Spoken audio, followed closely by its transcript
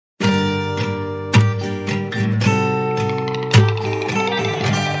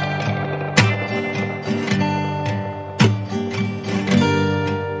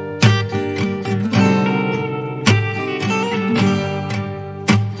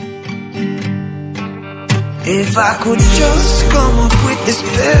If I could just come up with this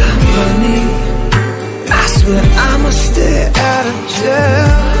bare money, I swear I'ma stay out of jail.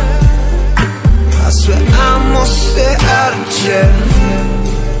 I swear I'ma stay out of jail.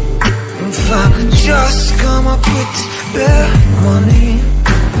 If I could just come up with this bare money,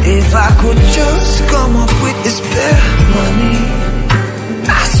 if I could just come up with this bare money,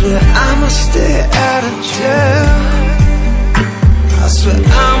 I swear I'ma stay out of jail. I swear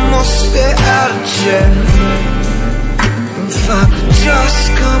I'ma stay out of jail. If I could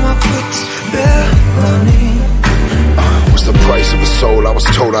just come up with this bare money. What's the price of a soul? I was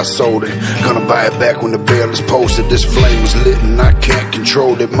told I sold it. Gonna buy it back when the bail is posted. This flame was lit and I can't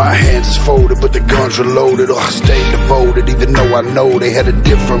control it. My hands is folded but the guns were loaded. Oh, I stayed devoted even though I know they had a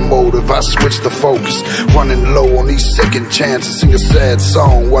different motive. I switched the focus, running low on these second chances. Sing a sad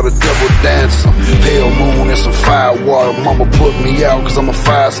song while the devil dances. Pale moon and some fire water. Mama put me out cause I'm a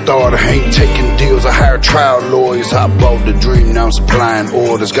fire starter. Ain't taking deals, I hired trial lawyers. I bought the dream, now I'm supplying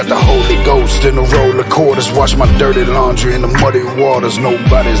orders. Got the Holy Ghost in the roller quarters. Wash my dirty laundry in the muddy waters.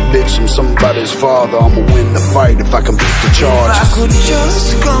 Nobody's bitch, I'm somebody's father. I'ma win the fight if I can beat the charges. If I could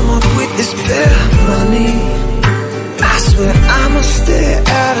just come up with this bare money, I swear I'ma stay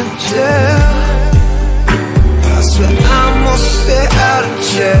out of jail. I swear I'ma stay out of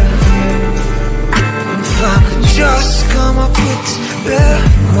jail. If I could just come up with this bare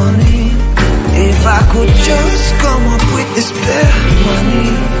money, if I could just come up with this bare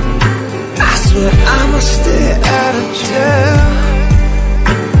money, I swear I'ma stay out of jail.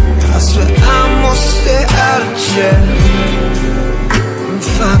 I swear I'ma stay out of jail.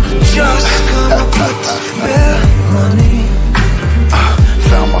 If I could just come up with bare money.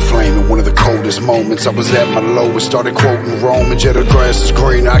 Found my flame in one of the coldest moments. I was at my lowest, started quoting Romans. Yeah, the grass is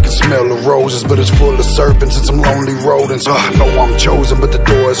green, I can smell the roses, but it's full of serpents and some lonely rodents. I know I'm chosen, but the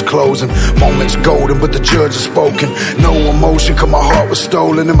door is closing. Moments golden, but the judge is spoken. No emotion, cause my heart was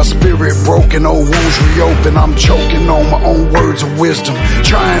stolen and my spirit broken. Old wounds reopen, I'm choking on my own words of wisdom.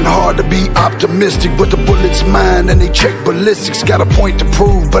 Trying hard to be optimistic, but the bullet's mine and they check ballistics. Got a point to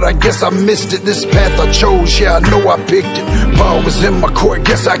prove, but I guess I missed it. This path I chose, yeah, I know I picked it. Ball was in my court,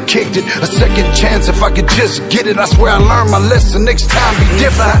 guess I kicked it. A second chance if I could just get it. I swear I learned my lesson, next time be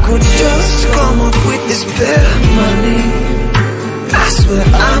different. If I could just come up with this bare money, I swear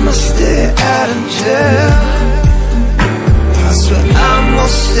I'ma stay out of jail. I swear I'ma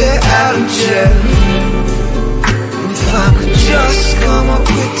stay out of jail. If I could just come up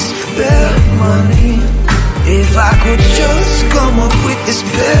with this bare money, if I could just come up with this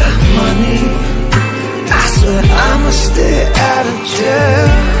bare money, I swear I'ma stay out of jail.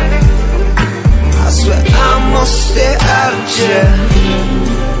 I swear I'ma stay out of jail.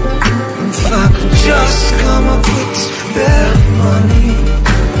 If I could just come up with this bare money.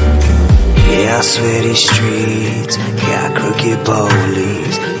 Yeah, I swear these streets got crooked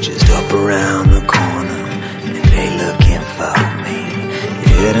police just up around the corner, and they looking for me.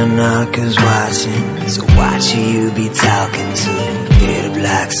 Yeah, the knockers watching, so watch who you be talking to. Yeah, the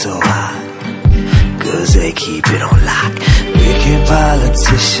black so hot, cause they keep it on lock. Wicked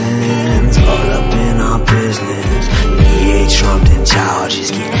politicians all up in our business. DA trumped in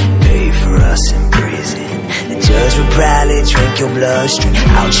charges, get paid for us in prison. The judge would probably drink your bloodstream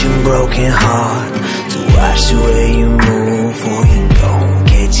out your broken heart. So watch the way you move for